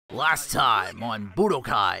Last time on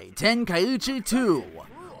Budokai Tenkaichi 2,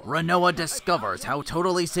 Renoa discovers how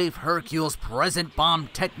totally safe Hercule's present bomb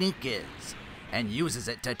technique is, and uses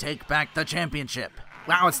it to take back the championship.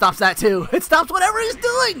 Wow, it stops that too. It stops whatever he's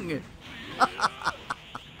doing!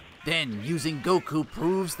 Then, using Goku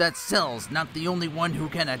proves that Cell's not the only one who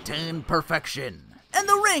can attain perfection. And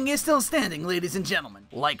the ring is still standing, ladies and gentlemen.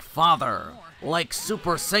 Like father, like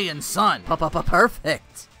Super Saiyan son.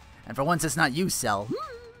 Perfect. And for once it's not you, Cell.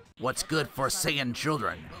 What's good for Saiyan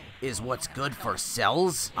children is what's good for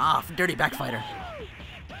Cells? Ah, dirty backfighter.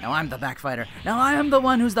 Now I'm the backfighter. Now I am the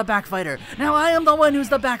one who's the backfighter. Now I am the one who's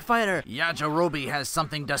the backfighter. Yajirobe has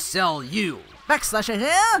something to sell you. Backslasher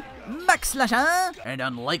here, backslasher. An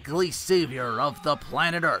unlikely savior of the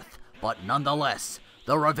planet Earth. But nonetheless,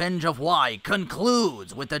 the revenge of Y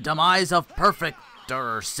concludes with the demise of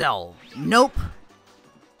Perfecter Cell. Nope.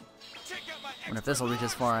 What if this will reach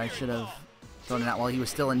as far? I should have thrown it out while he was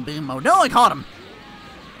still in beam mode. No, I caught him.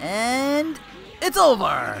 And it's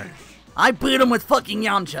over. I beat him with fucking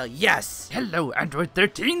Yamcha, yes! Hello, Android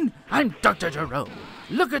 13. I'm Dr. Gero.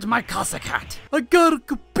 Look at my Cossack hat. I got a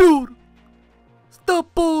computer.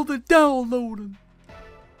 Stop all the downloading.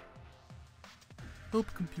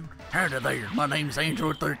 Help computer. Howdy there, my name's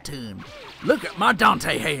Android 13. Look at my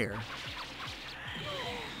Dante hair.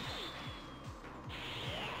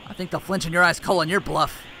 I think the flinch in your eyes calling your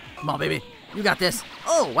bluff. Come on, baby. You got this.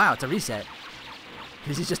 Oh, wow, it's a reset.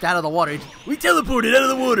 Because he's just out of the water. We teleported out of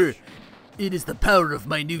the water. It is the power of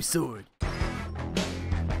my new sword.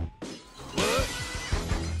 What?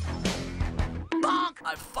 Bonk!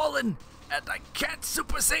 I've fallen, and I can't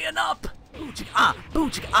Super Saiyan up. Boo-chicka ah,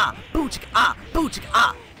 boo-chicka ah, boo-chicka ah, boo-chicka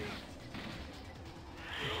ah.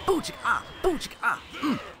 Boo-chicka ah, boo-chicka ah.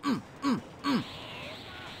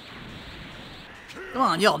 Come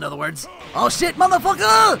on, y'all know the words. Oh shit,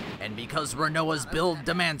 motherfucker! And because Renoa's build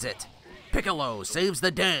demands it, Piccolo saves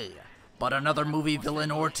the day. But another movie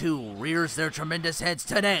villain or two rears their tremendous heads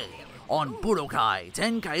today on Budokai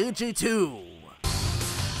Tenkaichi 2.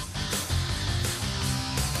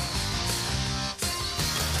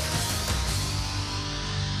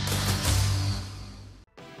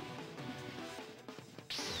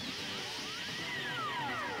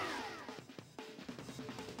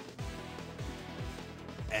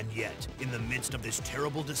 And yet, in the midst of this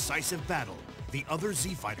terrible decisive battle, the other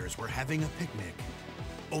Z-Fighters were having a picnic,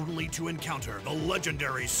 only to encounter the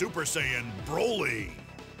legendary Super Saiyan Broly.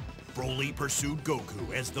 Broly pursued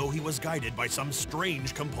Goku as though he was guided by some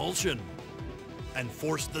strange compulsion, and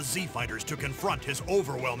forced the Z-Fighters to confront his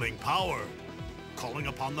overwhelming power. Calling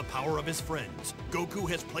upon the power of his friends, Goku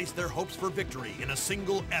has placed their hopes for victory in a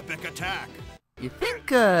single epic attack. You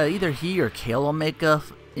think either he or Kale will make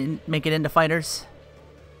it into fighters?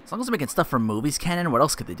 As long as they're making stuff for movies canon, what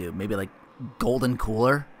else could they do? Maybe like Golden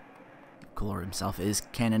Cooler? Cooler himself is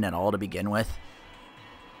canon at all to begin with.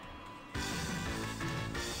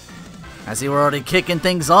 I see we're already kicking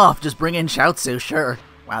things off. Just bring in Chaozu, sure.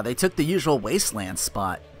 Wow, they took the usual Wasteland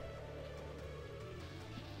spot.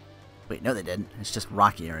 Wait, no they didn't. It's just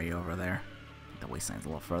Rocky area over there. The Wasteland's a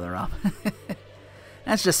little further up.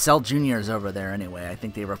 That's just Cell Jr.'s over there anyway. I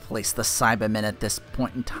think they replaced the Cybermen at this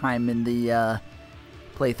point in time in the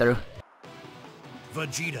playthrough.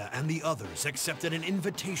 Vegeta and the others accepted an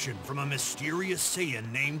invitation from a mysterious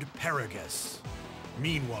Saiyan named Paragus.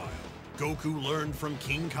 Meanwhile, Goku learned from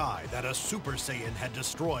King Kai that a Super Saiyan had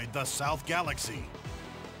destroyed the South Galaxy.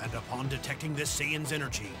 And upon detecting this Saiyan's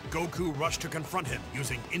energy, Goku rushed to confront him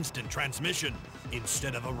using instant transmission.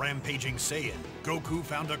 Instead of a rampaging Saiyan, Goku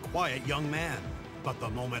found a quiet young man. But the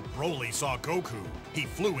moment Broly saw Goku, he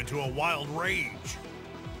flew into a wild rage.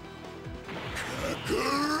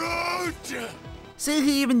 Kakarot! See,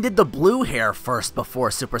 he even did the blue hair first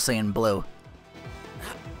before Super Saiyan Blue.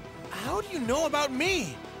 How do you know about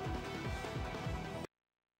me?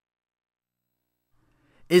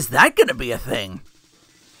 Is that gonna be a thing?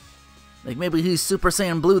 Like, maybe he's Super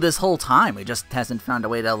Saiyan Blue this whole time. He just hasn't found a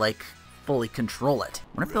way to, like, fully control it.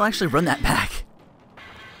 I wonder if they'll actually run that back.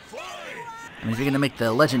 I mean, if you're gonna make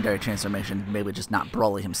the legendary transformation, maybe just not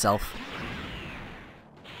Broly himself.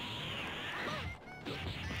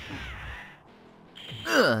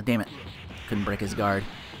 Ugh, damn it. Couldn't break his guard.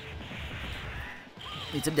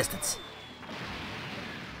 Need some distance.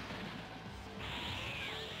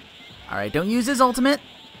 Alright, don't use his ultimate.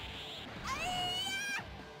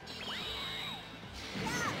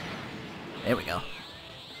 There we go.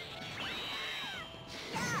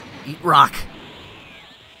 Eat rock.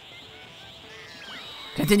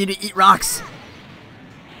 Continue to eat rocks.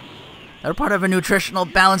 They're part of a nutritional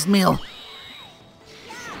balanced meal.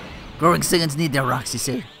 Growing Saiyans need their rocks, you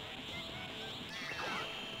see.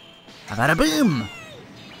 Bada boom!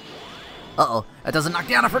 Uh-oh, that doesn't knock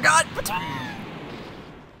down, I forgot!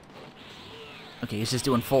 Okay, he's just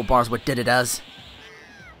doing full bars what Dida does.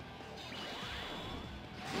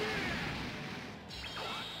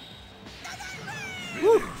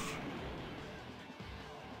 Woo.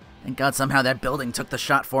 Thank God somehow that building took the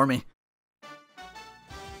shot for me.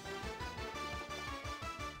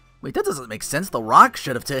 Wait, that doesn't make sense. The rock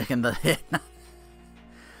should have taken the hit.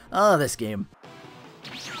 Oh, this game.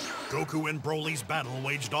 Goku and Broly's battle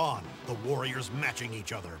waged on, the warriors matching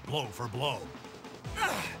each other, blow for blow.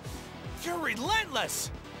 You're relentless!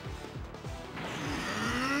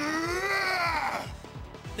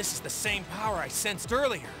 This is the same power I sensed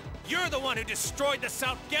earlier. You're the one who destroyed the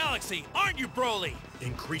South Galaxy, aren't you, Broly?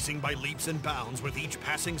 Increasing by leaps and bounds with each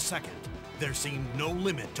passing second, there seemed no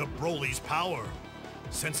limit to Broly's power.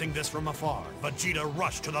 Sensing this from afar, Vegeta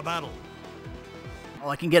rushed to the battle. Oh,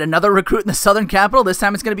 I can get another recruit in the Southern Capital. This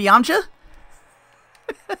time it's going to be Yamcha?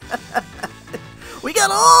 We got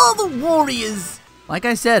all the warriors! Like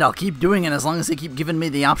I said, I'll keep doing it as long as they keep giving me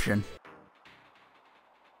the option.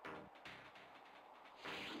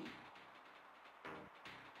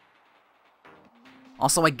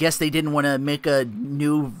 Also, I guess they didn't want to make a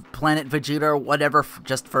new Planet Vegeta or whatever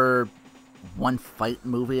just for one fight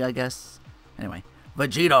movie, I guess. Anyway,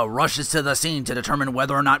 Vegeta rushes to the scene to determine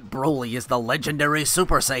whether or not Broly is the legendary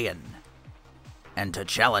Super Saiyan, and to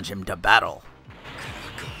challenge him to battle.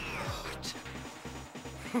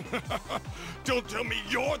 Don't tell me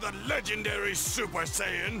you're the legendary Super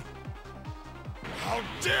Saiyan! How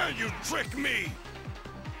dare you trick me!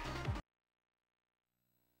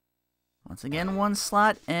 Once again, one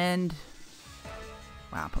slot, and...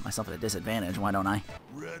 Wow, I put myself at a disadvantage, why don't I?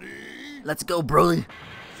 Ready? Let's go, Broly!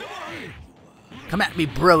 Come at me,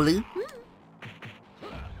 Broly!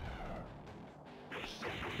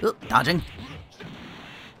 Oop, dodging.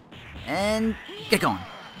 And... get going.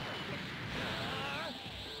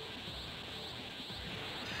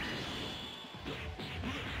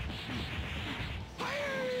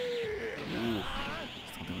 Ooh,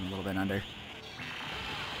 still doing a little bit under.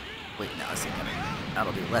 Wait, no, I think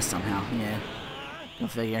that'll do less somehow. Yeah, go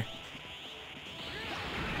figure.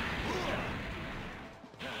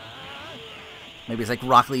 Maybe it's like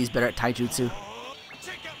Rock Lee's better at taijutsu.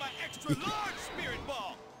 Check out my extra large spirit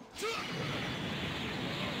ball!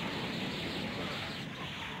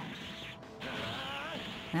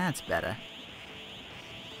 That's better.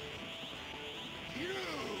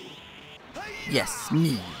 Yes,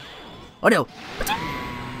 me. Oh no!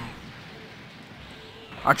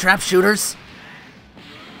 Our trap shooters?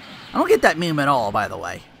 I don't get that meme at all, by the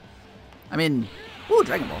way. I mean, ooh,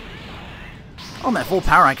 Dragon Ball. Oh, I'm at full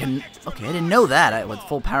power, I can... Okay, I didn't know that. With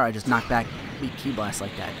full power, I just knocked back weak Ki Blast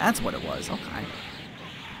like that. That's what it was, okay.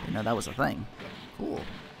 Didn't know that was a thing. Cool.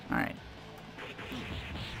 Alright.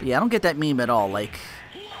 But yeah, I don't get that meme at all. Like,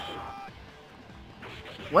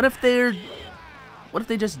 what if they're... What if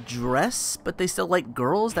they just dress, but they still like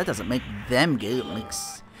girls? That doesn't make them gay. It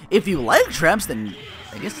makes... If you like traps, then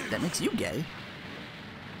I guess that makes you gay.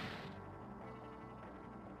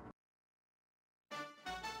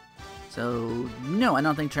 So, no, I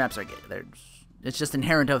don't think traps are gay. It's just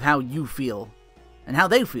inherent of how you feel. And how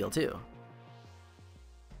they feel, too.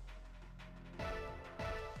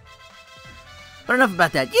 But enough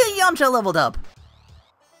about that. Yeah, Yamcha leveled up!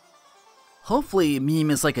 Hopefully,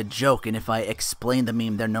 meme is like a joke, and if I explain the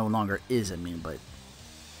meme, there no longer is a meme, but...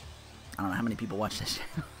 I don't know how many people watch this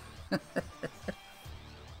channel.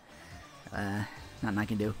 Nothing I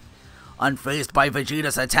can do. Unfazed by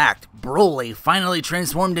Vegeta's attack, Broly finally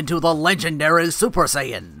transformed into the legendary Super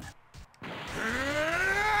Saiyan.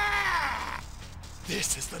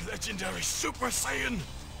 This is the legendary Super Saiyan!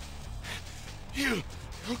 He'll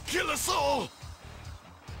kill us all!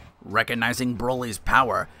 Recognizing Broly's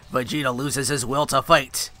power, Vegeta loses his will to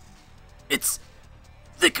fight. It's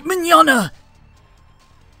Vic Mignogna!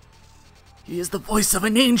 He is the voice of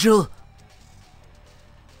an angel!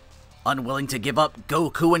 Unwilling to give up,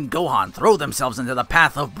 Goku and Gohan throw themselves into the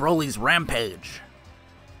path of Broly's rampage.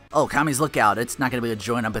 Oh, Kami's lookout. It's not going to be a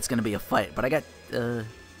join-up, it's going to be a fight. But I got,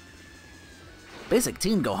 basic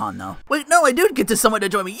Teen Gohan, though. Wait, no, I do get to someone to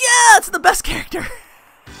join me. Yeah, it's the best character!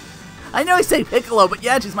 I know I say Piccolo, but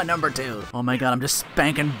yeah, she's my number 2. Oh my god, I'm just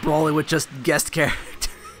spanking Broly with just guest character.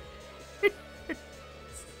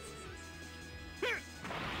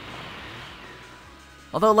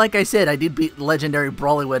 Although, like I said, I did beat legendary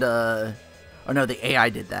Broly with, or no, the AI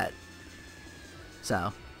did that.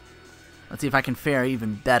 So, let's see if I can fare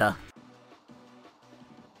even better.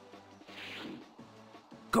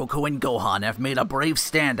 Goku and Gohan have made a brave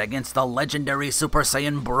stand against the legendary Super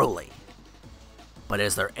Saiyan Broly. But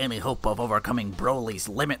is there any hope of overcoming Broly's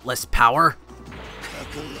limitless power?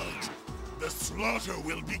 Kakarot, the slaughter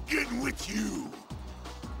will begin with you.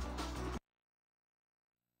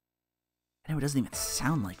 I know it doesn't even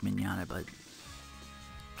sound like Mignata, but...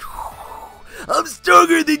 I'm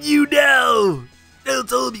stronger than you now!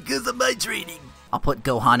 That's all because of my training. I'll put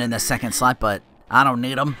Gohan in the second slot, but I don't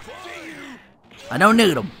need him. I don't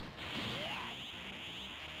need him.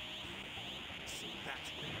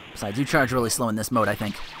 Besides, you charge really slow in this mode, I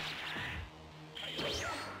think.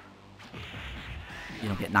 You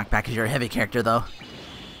don't get knocked back because you're a heavy character, though.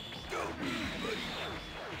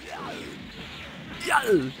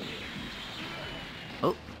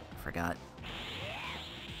 Oh, forgot.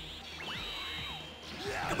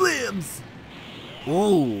 Kablims!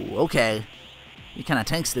 Ooh, okay. He kind of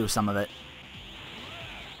tanks through some of it.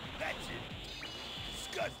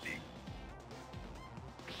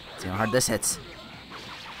 See how hard this hits.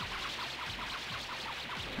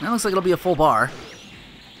 That looks like it'll be a full bar.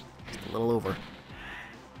 Just a little over.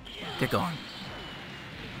 Get going.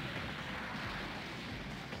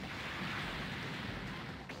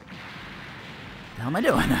 What the hell am I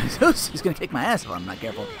doing? He's gonna kick my ass if I'm not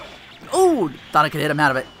careful. Oh! Thought I could hit him out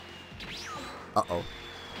of it. Uh-oh.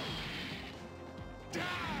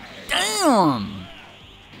 Damn!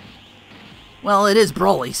 Well, it is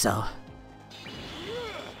Broly, so...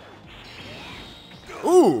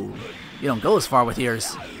 Ooh! You don't go as far with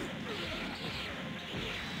yours.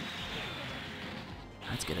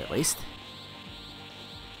 That's good, at least.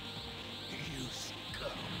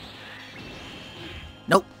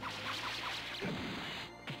 Nope.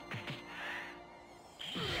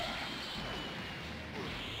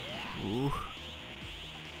 Ooh.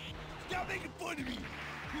 Stop making fun of me.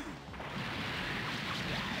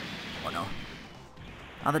 Oh no.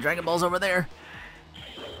 Oh, the Dragon Ball's over there.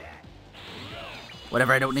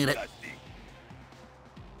 Whatever, I don't need it.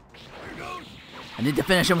 I need to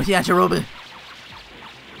finish him with Yajirobe.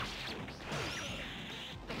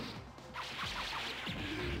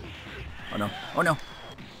 Oh no, oh no.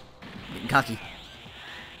 I'm getting cocky.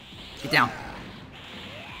 Get down.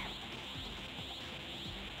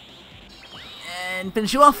 And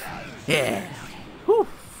finish you off. Yeah. Whew.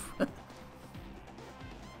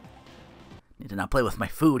 Need to not play with my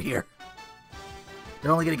food here.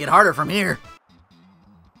 They're only gonna get harder from here.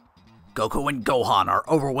 Goku and Gohan are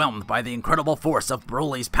overwhelmed by the incredible force of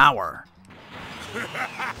Broly's power.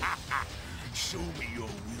 Show me your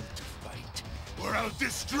will to fight, or I'll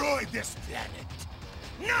destroy this planet.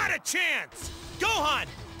 Not a chance! Gohan,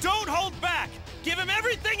 don't hold back! Give him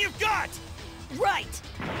everything you've got! Right!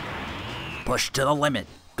 Pushed to the limit,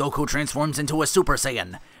 Goku transforms into a Super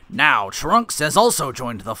Saiyan. Now, Trunks has also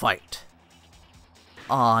joined the fight.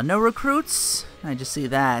 Aw, no recruits? I just see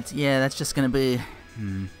that. Yeah, that's just gonna be...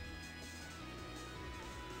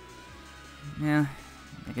 Yeah,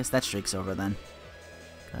 I guess that streak's over then.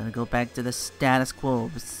 Gotta go back to the status quo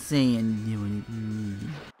of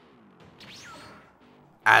Saiyan.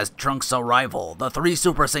 As Trunks' arrival, the three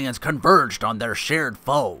Super Saiyans converged on their shared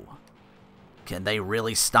foe. Can they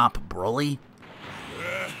really stop Broly?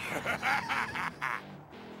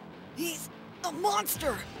 He's a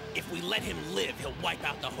monster! If we let him live, he'll wipe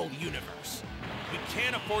out the whole universe. We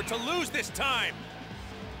can't afford to lose this time!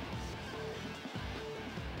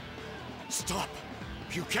 Stop!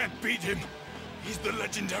 You can't beat him! He's the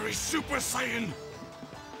legendary Super Saiyan!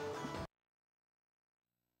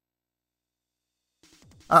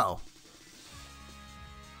 Uh-oh.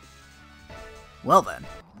 Well then.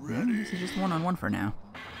 Ready? This is just one-on-one for now.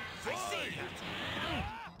 Okay,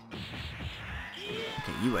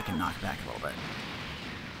 you I can knock back a little bit.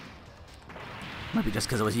 Might be just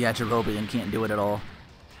because it was Yajirobe and can't do it at all.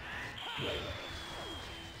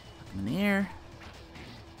 Up in the air.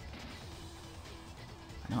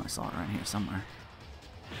 I know I saw it right here somewhere.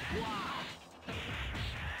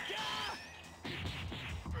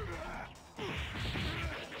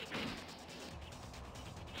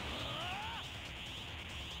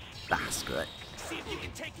 Ah, screw it. See if you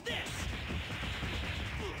can take this!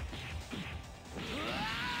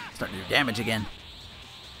 Starting to do damage again.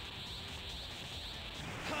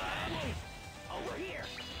 Over here!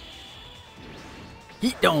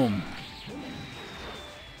 Heat Dome!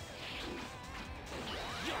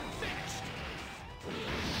 You're finished!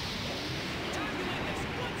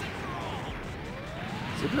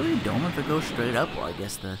 Is it really a dome if it goes straight up? Well, I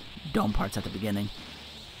guess the dome part's at the beginning.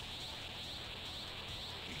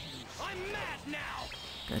 I'm mad now!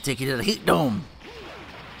 Gonna take you to the Heat Dome.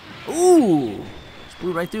 Ooh! Just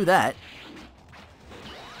blew right through that.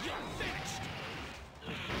 You're finished!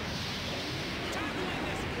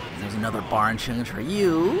 There's another bar and change for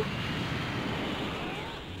you.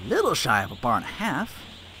 A little shy of a bar and a half.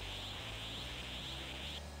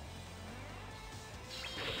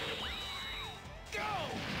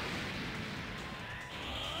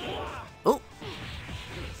 Oh!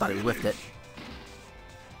 Thought he whiffed it.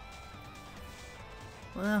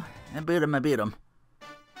 Well, I beat him, Yeah, I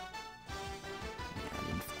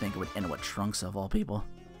didn't think it would end with Trunks of all people.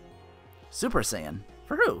 Super Saiyan?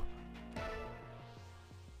 For who?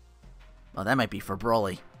 Oh, that might be for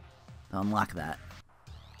Broly. I'll unlock that.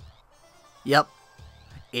 Yep.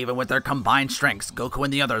 Even with their combined strengths, Goku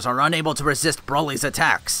and the others are unable to resist Broly's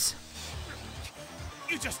attacks.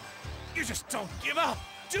 You just don't give up,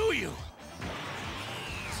 do you?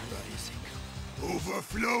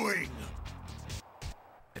 Overflowing.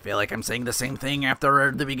 I feel like I'm saying the same thing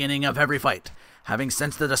after the beginning of every fight. Having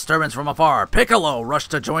sensed the disturbance from afar, Piccolo rushed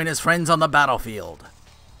to join his friends on the battlefield.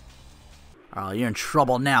 Oh, you're in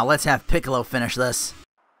trouble now. Let's have Piccolo finish this.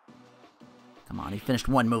 Come on, he finished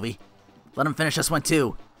one movie. Let him finish this one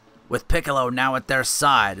too. With Piccolo now at their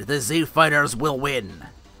side, the Z Fighters will win.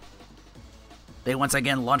 They once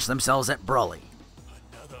again launch themselves at Broly.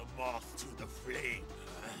 Another moth to the flame,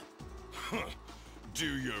 huh? Do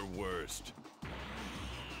your worst. A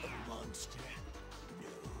monster? No,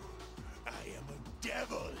 I am a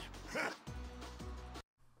devil.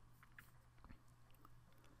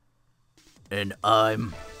 And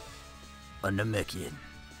I'm a Namekian.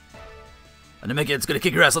 A Namekian's gonna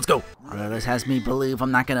kick your ass, let's go! This has me believe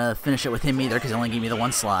I'm not gonna finish it with him either, because he only gave me the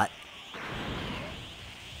one slot.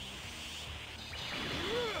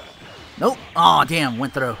 Nope! Aw, damn,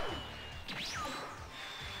 went through.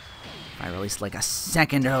 If I released like a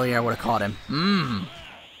second earlier, I would've caught him.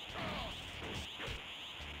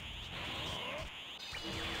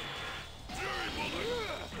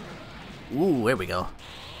 Ooh, there we go.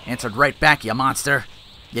 Answered right back, you monster.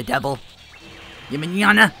 You devil. You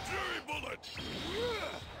manana.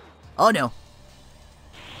 Oh no.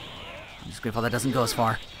 I'm just grateful that doesn't go as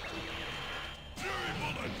far.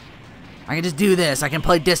 I can just do this. I can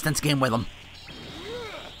play distance game with him.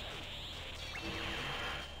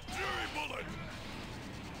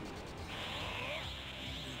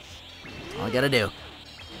 That's all I gotta do.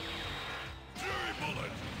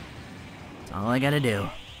 That's all I gotta do.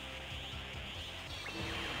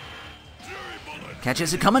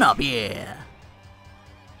 Catches it coming up, yeah.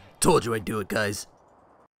 Told you I'd do it, guys.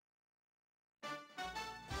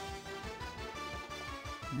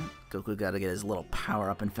 Goku gotta get his little power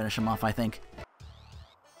up and finish him off, I think.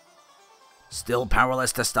 Still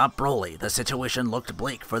powerless to stop Broly, the situation looked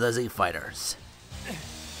bleak for the Z Fighters.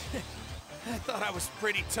 I thought I was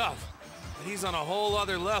pretty tough, but he's on a whole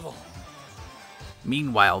other level.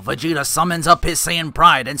 Meanwhile, Vegeta summons up his Saiyan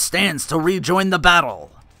pride and stands to rejoin the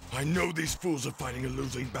battle. I know these fools are fighting a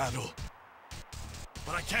losing battle,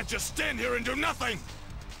 but I can't just stand here and do nothing!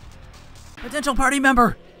 Potential party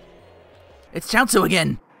member! It's Chaozu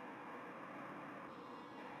again!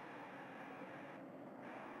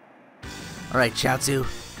 Alright, Chaozu.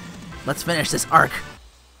 Let's finish this arc.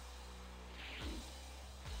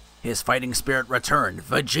 His fighting spirit returned.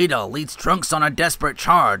 Vegeta leads Trunks on a desperate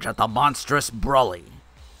charge at the monstrous Broly.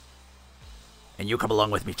 And you come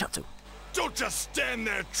along with me, Chaozu. Don't just stand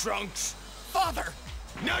there, Trunks! Father!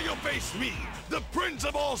 Now you'll face me, the Prince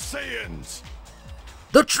of all Saiyans!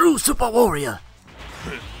 The true Super Warrior!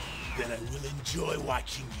 Then I will enjoy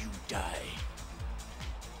watching you die.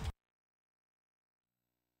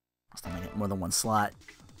 Must have get more than one slot.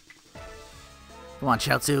 Come on,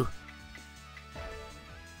 Chaozu.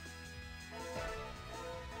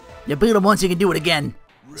 You beat him once, you can do it again.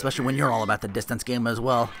 Especially when you're all about the distance game as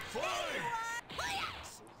well.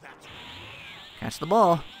 Catch the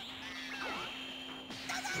ball.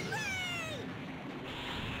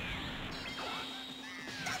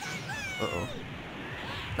 Uh-oh.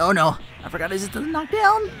 Oh no, I forgot he's just knocked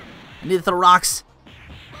down. I need to throw rocks.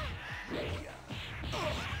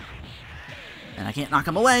 And I can't knock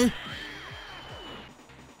him away.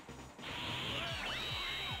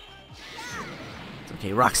 It's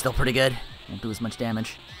okay, rock's still pretty good. Won't do as much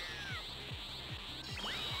damage.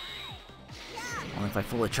 Only if I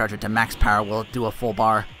fully charge it to max power will it do a full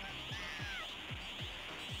bar.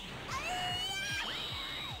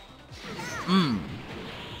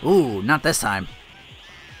 Ooh, not this time.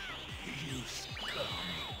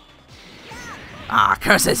 Ah,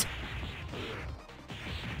 curses!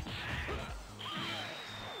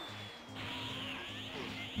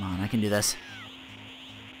 Come on, I can do this.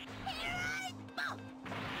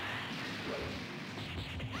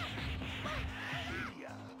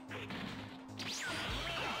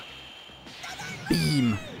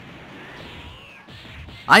 Beam.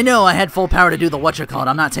 I know I had full power to do the whatchamacallit.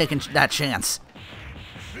 I'm not taking that chance.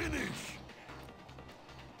 Finish!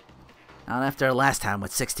 Not after last time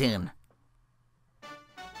with 16.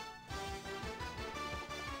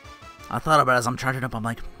 I thought about it as I'm charging up, I'm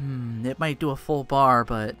like, it might do a full bar,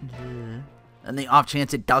 but... And the off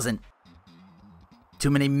chance it doesn't. Too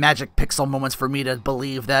many magic pixel moments for me to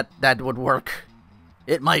believe that that would work.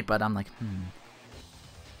 It might, but I'm like,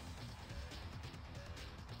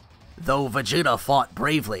 Though Vegeta fought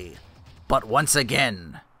bravely, but once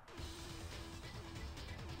again...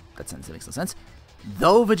 That sentence makes no sense.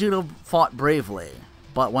 Though Vegeta fought bravely,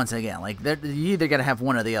 but once again, like, you either gotta have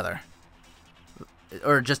one or the other.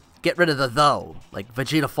 Or just get rid of the though. Like,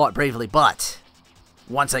 Vegeta fought bravely, but...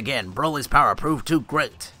 Once again, Broly's power proved too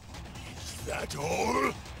great. Is that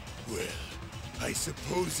all? Well, I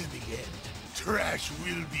suppose in the end, trash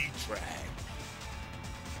will be trash.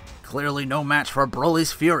 Clearly no match for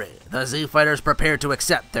Broly's fury, the Z-Fighters prepared to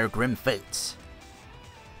accept their grim fates.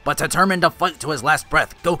 But determined to fight to his last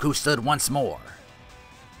breath, Goku stood once more.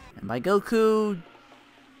 And by Goku...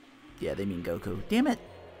 Yeah, they mean Goku. Damn it.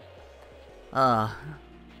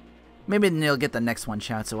 Maybe they'll get the next one,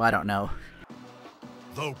 Chaozu, I don't know.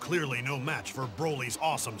 Though clearly no match for Broly's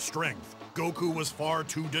awesome strength, Goku was far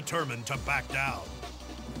too determined to back down.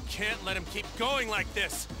 Can't let him keep going like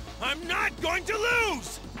this. I'm not going to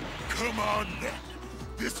lose! Come on then.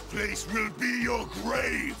 This place will be your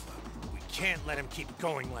grave. We can't let him keep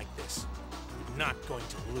going like this. I'm not going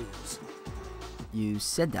to lose. You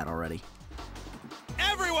said that already.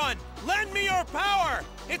 Everyone, lend me your power!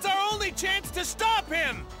 It's our only chance to stop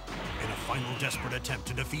him! In a final desperate attempt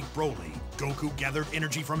to defeat Broly, Goku gathered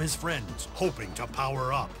energy from his friends, hoping to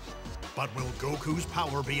power up. But will Goku's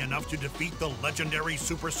power be enough to defeat the legendary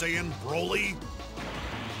Super Saiyan Broly?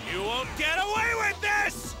 You won't get away with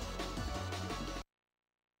this!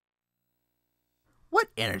 What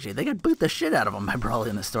energy? They could boot the shit out of him by Broly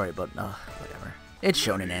in the story, but whatever. It's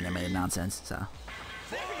shown in animated nonsense, so...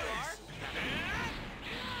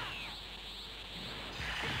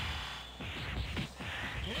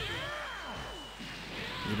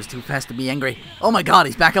 He was too fast to be angry. Oh my god,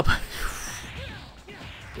 he's back up.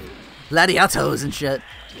 Gladiatos and shit.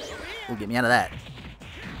 Oh, get me out of that.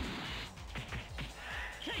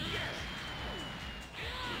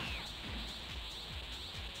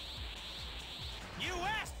 You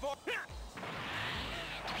asked for...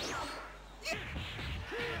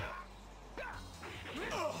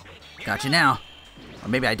 Got you now. Or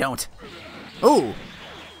maybe I don't. Ooh.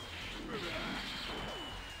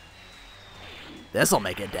 This'll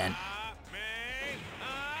make it dent.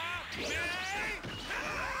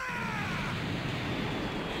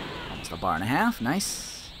 Almost a bar and a half.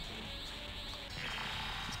 Nice.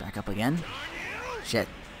 He's back up again. Shit.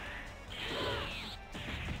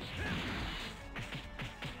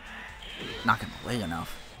 Not gonna away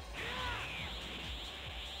enough.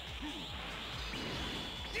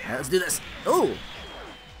 Alright, let's do this. Ooh!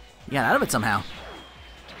 You got out of it somehow.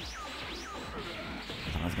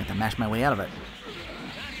 I was going to mash my way out of it.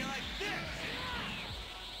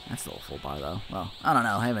 That's still a full bar, though. Well, I don't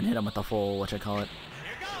know. I haven't hit him with the full, whatchamacallit.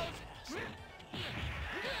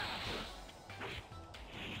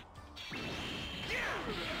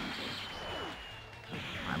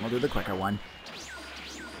 Alright, we'll do the quicker one.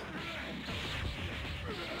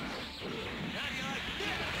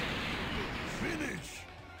 Finish.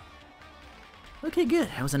 Okay, good.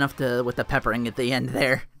 That was enough to with the peppering at the end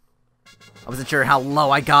there. I wasn't sure how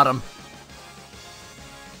low I got him.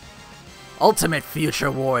 Ultimate Future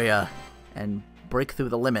Warrior. And break through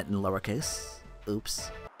the limit in lowercase. Oops.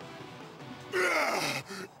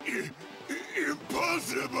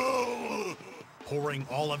 Impossible! Pouring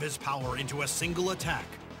all of his power into a single attack,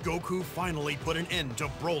 Goku finally put an end to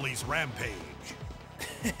Broly's rampage.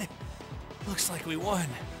 Looks like we won.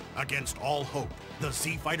 Against all hope, the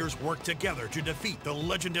Z-Fighters worked together to defeat the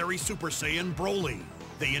legendary Super Saiyan Broly.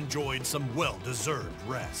 They enjoyed some well-deserved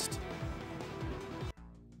rest.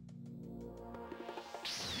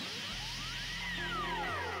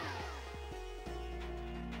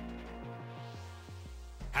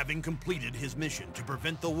 Having completed his mission to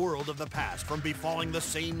prevent the world of the past from befalling the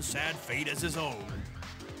same sad fate as his own,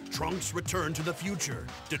 Trunks returned to the future,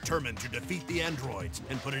 determined to defeat the androids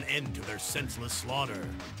and put an end to their senseless slaughter.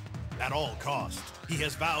 At all costs, he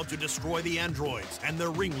has vowed to destroy the androids and their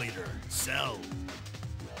ringleader, Cell.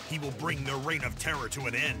 He will bring their reign of terror to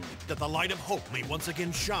an end, that the light of hope may once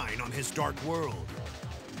again shine on his dark world.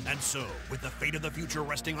 And so, with the fate of the future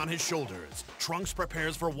resting on his shoulders, Trunks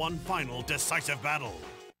prepares for one final decisive battle.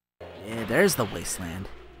 Yeah, there's the wasteland.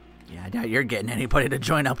 Yeah, I doubt you're getting anybody to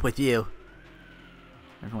join up with you.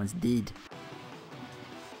 Everyone's dead.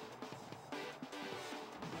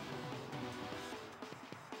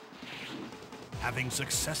 Having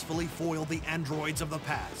successfully foiled the androids of the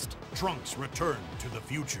past, Trunks returned to the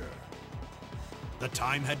future. The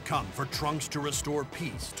time had come for Trunks to restore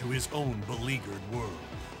peace to his own beleaguered world.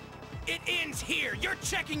 It ends here! You're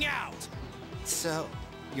checking out! So,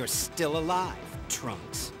 you're still alive,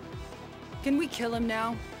 Trunks. Can we kill him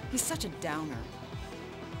now? He's such a downer.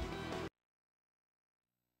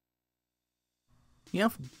 You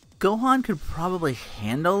know, Gohan could probably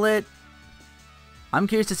handle it. I'm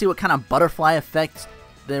curious to see what kind of butterfly effect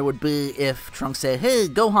there would be if Trunks said, "Hey,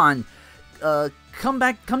 Gohan, come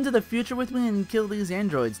to the future with me and kill these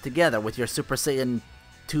androids together with your Super Saiyan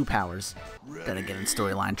 2 powers." Then again, in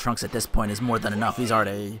storyline, Trunks at this point is more than enough. He's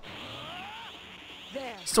already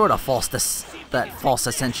sort of that false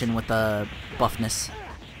ascension with the buffness.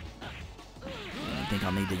 I think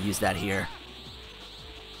I'll need to use that here.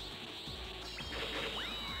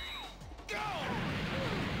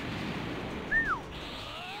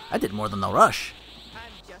 I did more than the rush.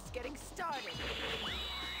 I'm just getting started.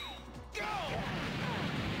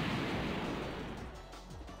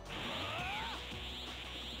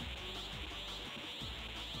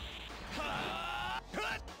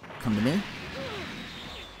 Come to me.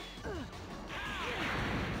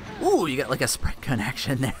 Ooh, you got like a sprint gun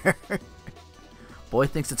action there. Boy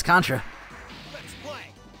thinks it's Contra. Let's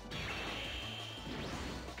play!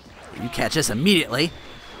 You catch this immediately.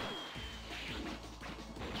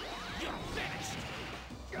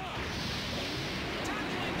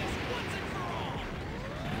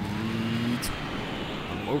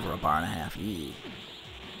 Over a bar and a half. Yee.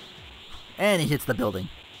 And he hits the building.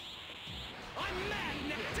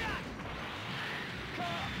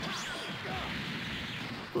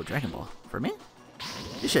 Ooh, Dragon Ball. For me?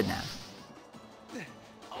 You shouldn't have.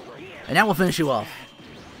 And now we'll finish you off.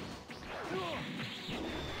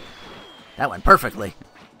 That went perfectly.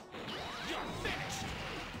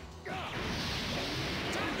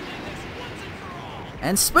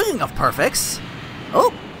 And speaking of perfects...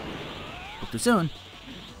 Oh! Spoke too soon.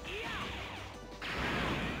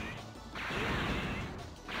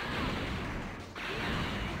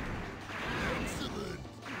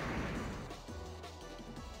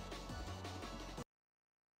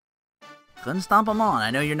 Couldn't stomp them on. I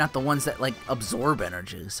know you're not the ones that, like, absorb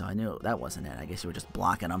energy, so I knew that wasn't it. I guess you were just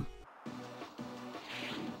blocking them.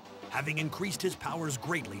 Having increased his powers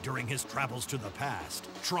greatly during his travels to the past,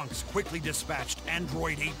 Trunks quickly dispatched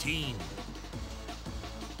Android 18.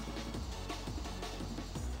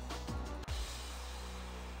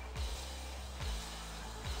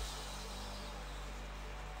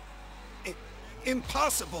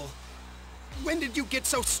 Impossible! When did you get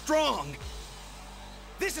so strong?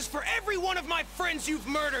 This is for every one of my friends you've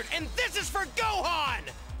murdered, and this is for Gohan!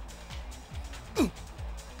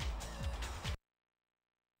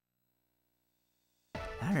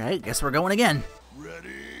 Alright, guess we're going again.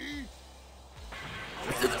 Ready?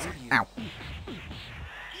 Ow. Not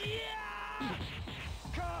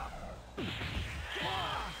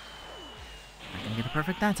gonna get it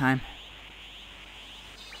perfect that time.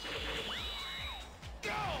 I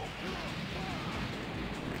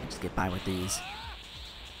can just get by with these.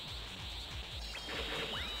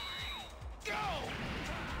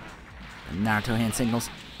 And Naruto hand signals.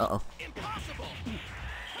 Uh-oh.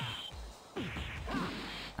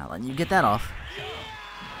 Not letting you get that off.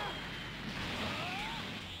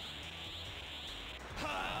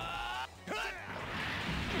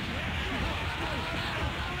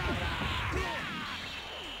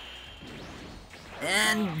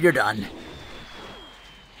 And you're done.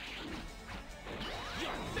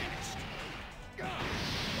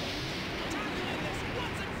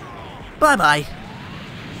 Bye-bye.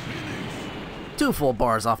 2 full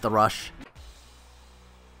bars off the rush.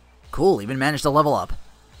 Cool, even managed to level up.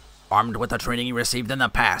 Armed with the training he received in the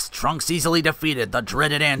past, Trunks easily defeated the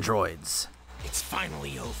dreaded androids. It's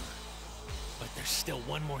finally over. But there's still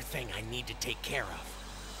one more thing I need to take care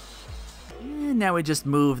of. And now we just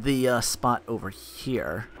move the spot over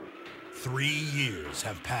here. 3 years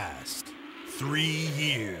have passed. 3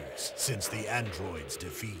 years since the androids'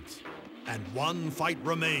 defeat. And one fight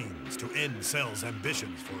remains to end Cell's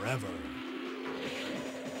ambitions forever.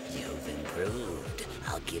 You've improved.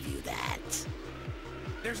 I'll give you that.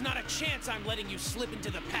 There's not a chance I'm letting you slip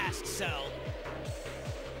into the past, Cell.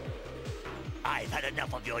 I've had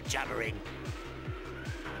enough of your jabbering.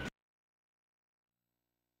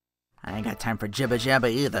 I ain't got time for jibba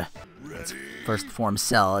jabba either. It's first form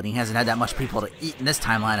Cell, and he hasn't had that much people to eat in this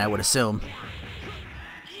timeline, I would assume.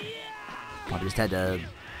 Probably just had to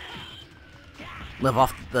live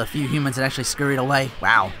off the few humans that actually scurried away.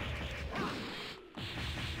 Wow.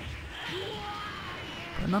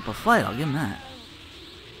 Putting up a fight, I'll give him that.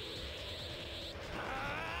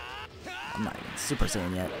 I'm not even Super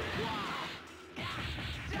Saiyan yet.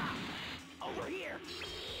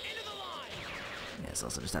 Yes,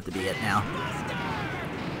 also just have to be it now.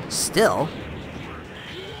 Still.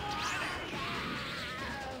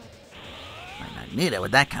 Might not need it with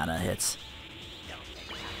that kind of hits.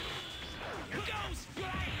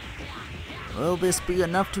 Will this be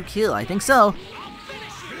enough to kill? I think so.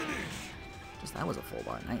 Just that was a full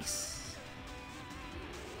bar. Nice.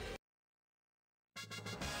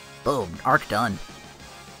 Boom. Arc done.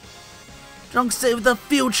 Trunks save the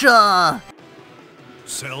future!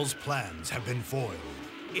 Cell's plans have been foiled.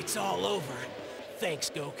 It's all over.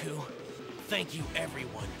 Thanks, Goku. Thank you,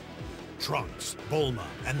 everyone. Trunks, Bulma,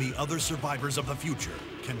 and the other survivors of the future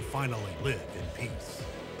can finally live in peace.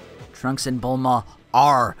 Trunks and Bulma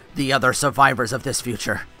are the other survivors of this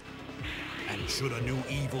future. And should a new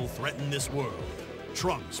evil threaten this world,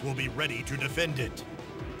 Trunks will be ready to defend it.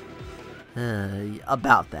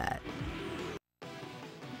 About that.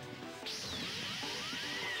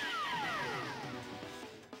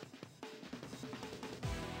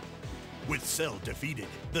 With Cell defeated,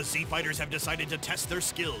 the Z-Fighters have decided to test their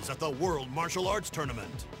skills at the World Martial Arts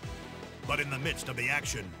Tournament. But in the midst of the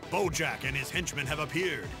action, Bojack and his henchmen have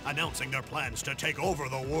appeared, announcing their plans to take over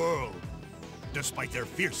the world. Despite their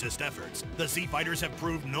fiercest efforts, the Z-Fighters have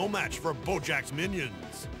proved no match for Bojack's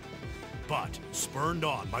minions. But, spurned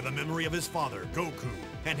on by the memory of his father, Goku,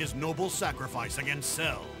 and his noble sacrifice against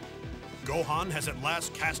Cell, Gohan has at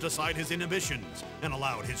last cast aside his inhibitions and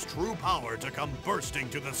allowed his true power to come bursting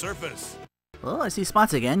to the surface. Well, I see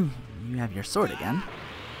spots again. You have your sword again.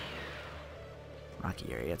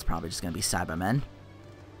 Rocky area, it's probably just gonna be Cybermen.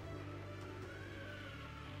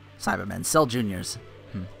 Cybermen, Cell Juniors.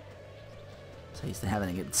 So used to having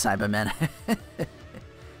to get Cybermen.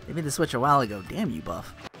 They made the switch a while ago. Damn you,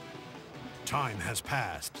 Buff. Time has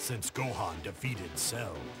passed since Gohan defeated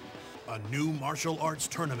Cell. A new martial arts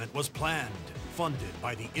tournament was planned, funded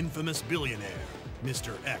by the infamous billionaire,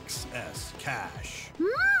 Mr. XS Cash.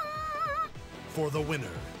 For the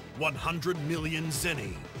winner, 100 million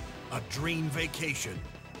zenny, a dream vacation,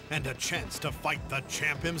 and a chance to fight the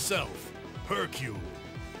champ himself, Hercule.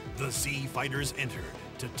 The Z-Fighters entered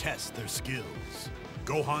to test their skills.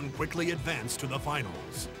 Gohan quickly advanced to the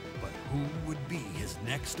finals, but who would be his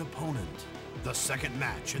next opponent? The second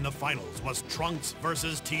match in the finals was Trunks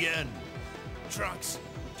versus Tien. Trunks,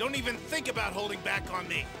 don't even think about holding back on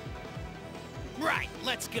me. Right,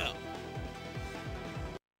 let's go.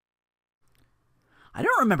 I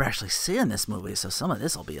don't remember actually seeing this movie, so some of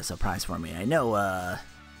this will be a surprise for me. I know,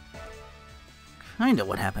 kinda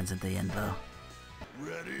what happens at the end, though.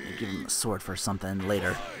 I'll give him a sword for something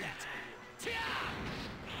later.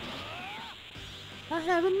 I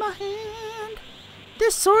have in my hand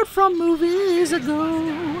this sword from movies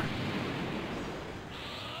ago.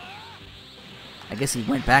 I guess he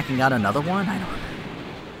went back and got another one? I don't...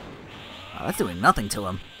 Oh, that's doing nothing to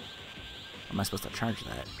him. How am I supposed to charge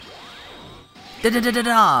that?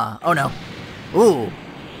 Da-da-da-da-da! Oh no. Ooh.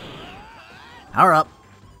 Power up.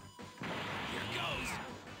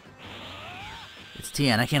 It's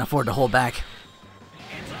Tien. I can't afford to hold back.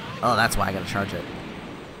 Oh, that's why I gotta charge it.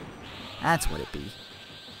 That's what it be.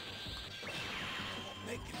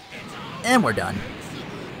 And we're done.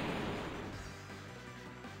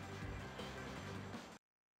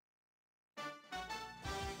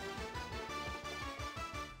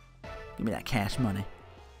 Give me that cash money.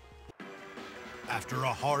 After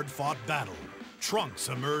a hard-fought battle, Trunks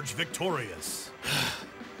emerged victorious.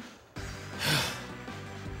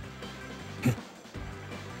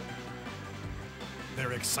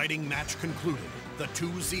 Their exciting match concluded. The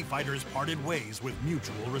two Z-Fighters parted ways with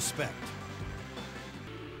mutual respect.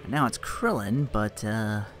 Now it's Krillin, but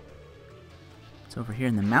it's over here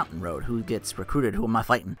in the mountain road. Who gets recruited? Who am I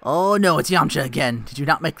fighting? Oh no, it's Yamcha again. Did you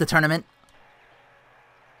not make the tournament?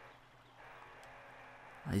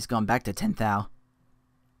 Oh, he's gone back to 10,000.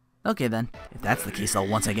 Okay then. If that's the case, I'll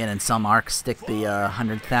once again in some arcs stick the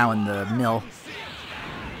 100,000 in the mill.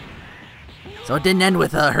 So it didn't end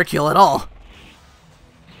with Hercule at all.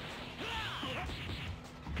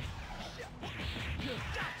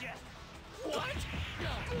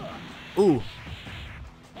 Ooh.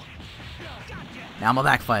 Now I'm a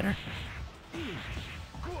backfighter.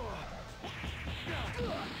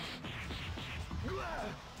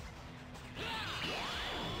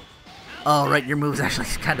 Oh, right, your moves actually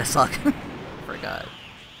kind of suck. Forgot.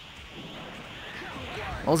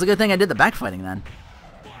 Well, it's a good thing I did the backfighting then.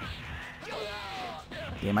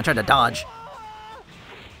 Damn, I tried to dodge.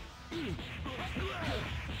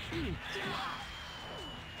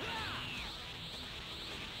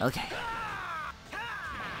 Okay.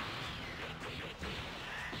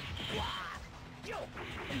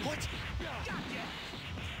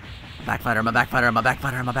 Backfighter, my backfighter, my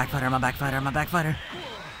backfighter, my backfighter, my backfighter, my backfighter.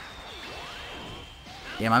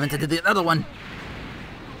 Damn, I meant to do the other one.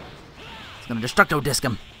 It's gonna Destructo Disc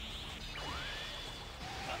him.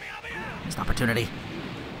 Missed opportunity.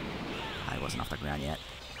 I wasn't off the ground yet.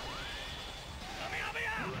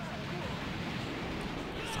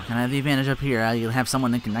 So can I have the advantage up here? You'll have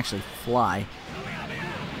someone that can actually fly.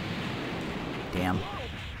 Damn.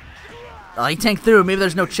 Oh, he tanked through. Maybe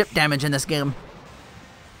there's no chip damage in this game.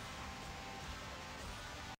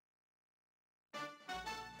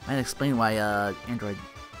 Might explain why Android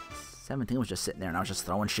 17 was just sitting there and I was just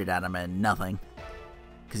throwing shit at him and nothing.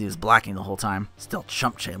 Because he was blocking the whole time. Still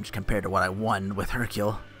chump change compared to what I won with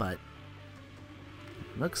Hercule, but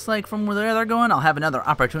looks like from where they're going, I'll have another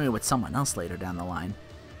opportunity with someone else later down the line.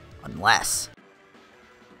 Unless,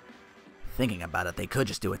 thinking about it, they could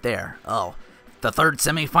just do it there. Oh, the third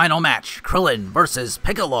semi-final match, Krillin versus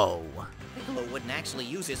Piccolo. Piccolo wouldn't actually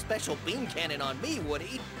use his special beam cannon on me, would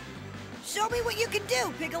he? Show me what you can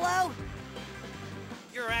do, Piccolo!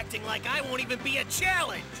 You're acting like I won't even be a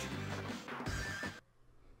challenge!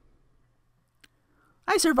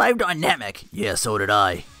 I survived on Namek. Yeah, so did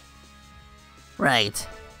I. Right.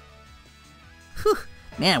 Whew.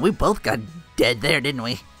 Man, we both got dead there, didn't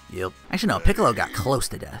we? Yep. Actually, no, Piccolo got close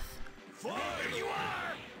to death.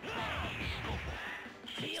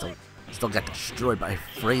 Still got destroyed by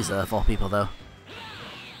Frieza, of all people, though.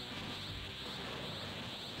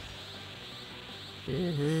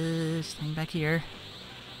 Just hang back here.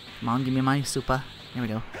 Come on, give me my super. There we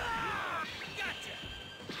go.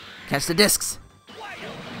 Catch the discs.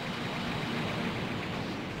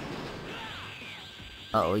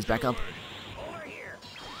 Uh-oh, he's back up.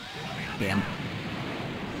 Damn.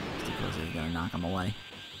 Too close, he's gonna knock him away.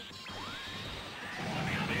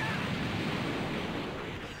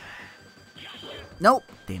 Nope.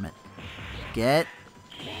 Damn it. Get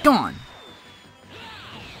gone.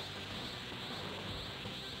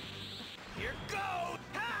 Here goes!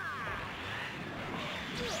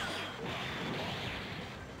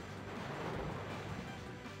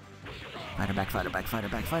 Fighter, backfighter, backfighter,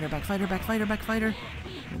 backfighter, backfighter, backfighter, backfighter.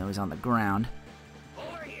 Even though he's on the ground.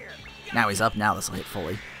 Now he's up. Now this will hit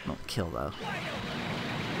fully. Won't kill though.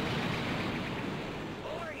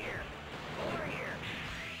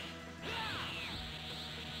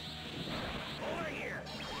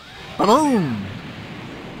 Boom!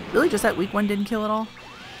 Really, just that weak one didn't kill at all?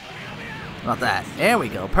 How about that? There we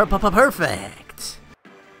go. Perfect.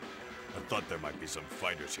 I thought there might be some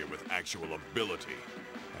fighters here with actual ability.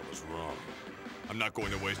 I was wrong. I'm not going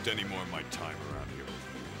to waste any more of my time around here with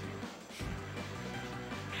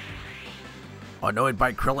you. Annoyed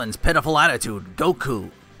by Krillin's pitiful attitude,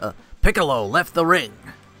 Piccolo left the ring.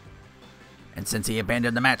 And since he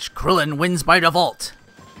abandoned the match, Krillin wins by default.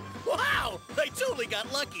 Wow! I totally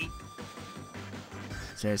got lucky!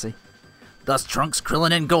 Seriously? Thus, Trunks,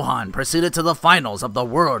 Krillin, and Gohan proceeded to the finals of the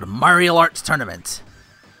World Martial Arts Tournament.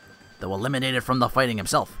 Though eliminated from the fighting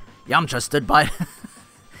himself, Yamcha stood by...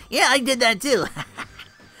 Yeah, I did that too!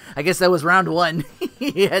 I guess that was round one.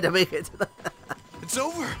 He had to make it to the... It's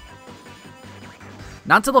over!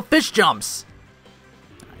 Not till the fish jumps!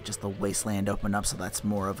 Just the wasteland opened up, so that's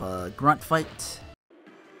more of a grunt fight.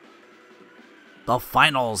 The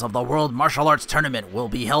finals of the World Martial Arts Tournament will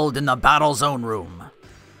be held in the Battle Zone Room.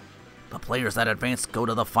 The players that advance go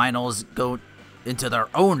to the finals go into their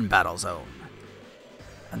own battle zone.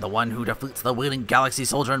 And the one who defeats the waiting Galaxy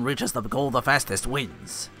Soldier and reaches the goal the fastest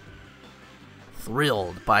wins.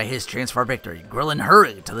 Thrilled by his chance for victory, Krillin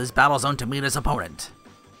hurried to this battle zone to meet his opponent.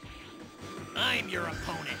 I'm your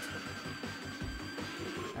opponent.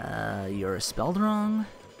 You're spelled wrong?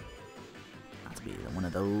 Not to be one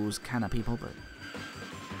of those kind of people, but...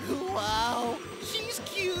 Wow, she's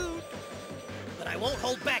cute! But I won't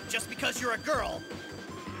hold back just because you're a girl!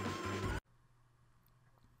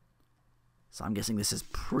 So I'm guessing this is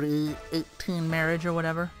pre-18 marriage or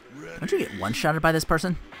whatever. Don't you get one-shotted by this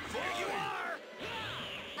person?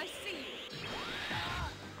 I see you.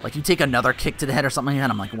 Like you take another kick to the head or something,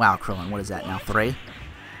 and I'm like, wow, Krillin, what is that now, 3?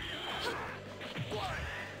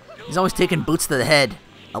 He's always taking boots to the head.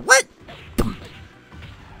 What?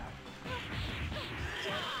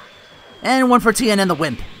 And one for Tien and the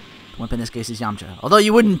Wimp. The Wimp in this case is Yamcha. Although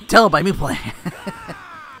you wouldn't tell by me playing.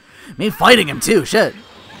 Me fighting him too, shit.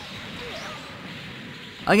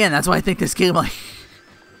 Again, that's why I think this game, like...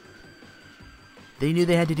 They knew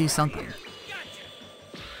they had to do something.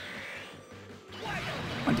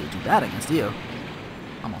 I didn't do bad against you.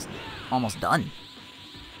 Almost done.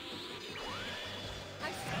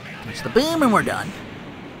 Catch the boom and we're done.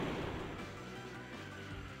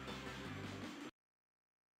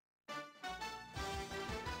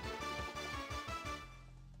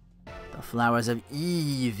 The Flowers of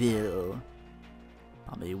Evil.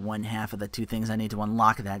 Probably one half of the two things I need to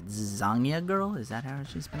unlock that Zangya girl. Is that how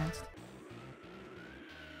she's pronounced?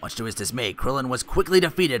 Much to his dismay, Krillin was quickly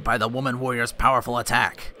defeated by the woman warrior's powerful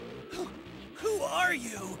attack. Who are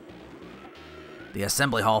you? The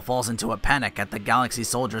assembly hall falls into a panic at the Galaxy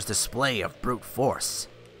Soldier's display of brute force.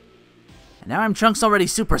 And now I'm Trunks already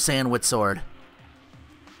Super Saiyan with sword.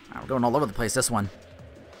 We're going all over the place this one.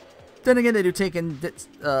 Then again, they do take in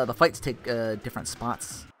the fights take different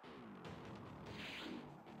spots.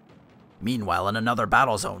 Meanwhile, in another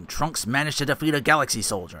battle zone, Trunks managed to defeat a Galaxy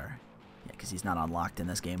Soldier. Yeah, because he's not unlocked in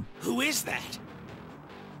this game. Who is that?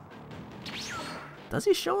 Does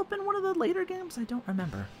he show up in one of the later games? I don't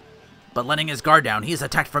remember. But letting his guard down, he is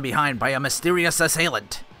attacked from behind by a mysterious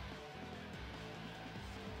assailant.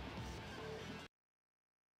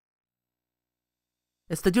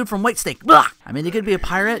 It's the dude from White Snake. Blah! I mean, he could be a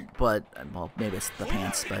pirate, but, well, maybe it's the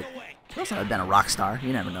pants, but he also have been a rock star.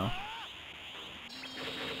 You never know.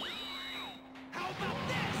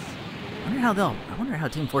 I wonder how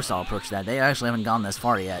Team Force will approach that. They actually haven't gone this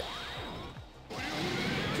far yet.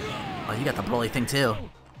 Oh, you got the Broly thing too.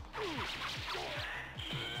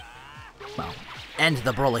 Well, and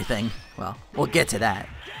the Broly thing. Well, we'll get to that.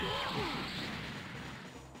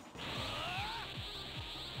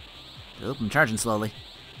 Oop, I'm charging slowly.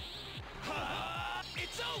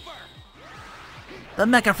 The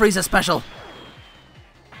Mecha Frieza special.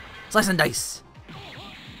 Slice and dice.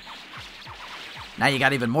 Now you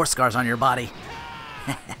got even more scars on your body.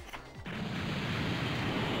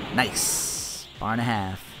 Nice. Bar and a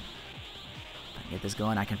half. If I can get this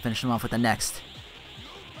going, I can finish him off with the next.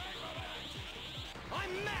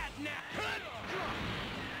 I'm mad now.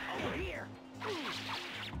 Over here.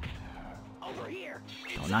 Over here.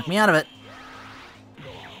 Don't knock me out of it.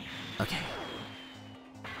 Okay.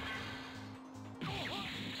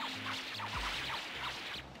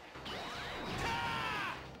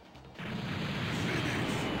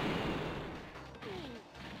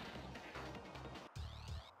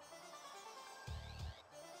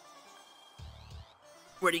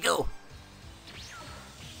 Where'd he go?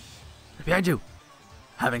 Behind you.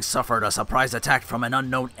 Having suffered a surprise attack from an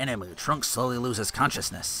unknown enemy, Trunks slowly loses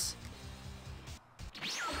consciousness.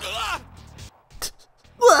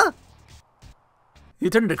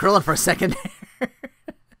 You turned into Krillin for a second.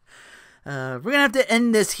 We're gonna have to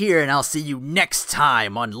end this here, and I'll see you next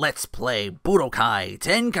time on Let's Play Budokai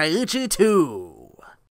Tenkaichi 2.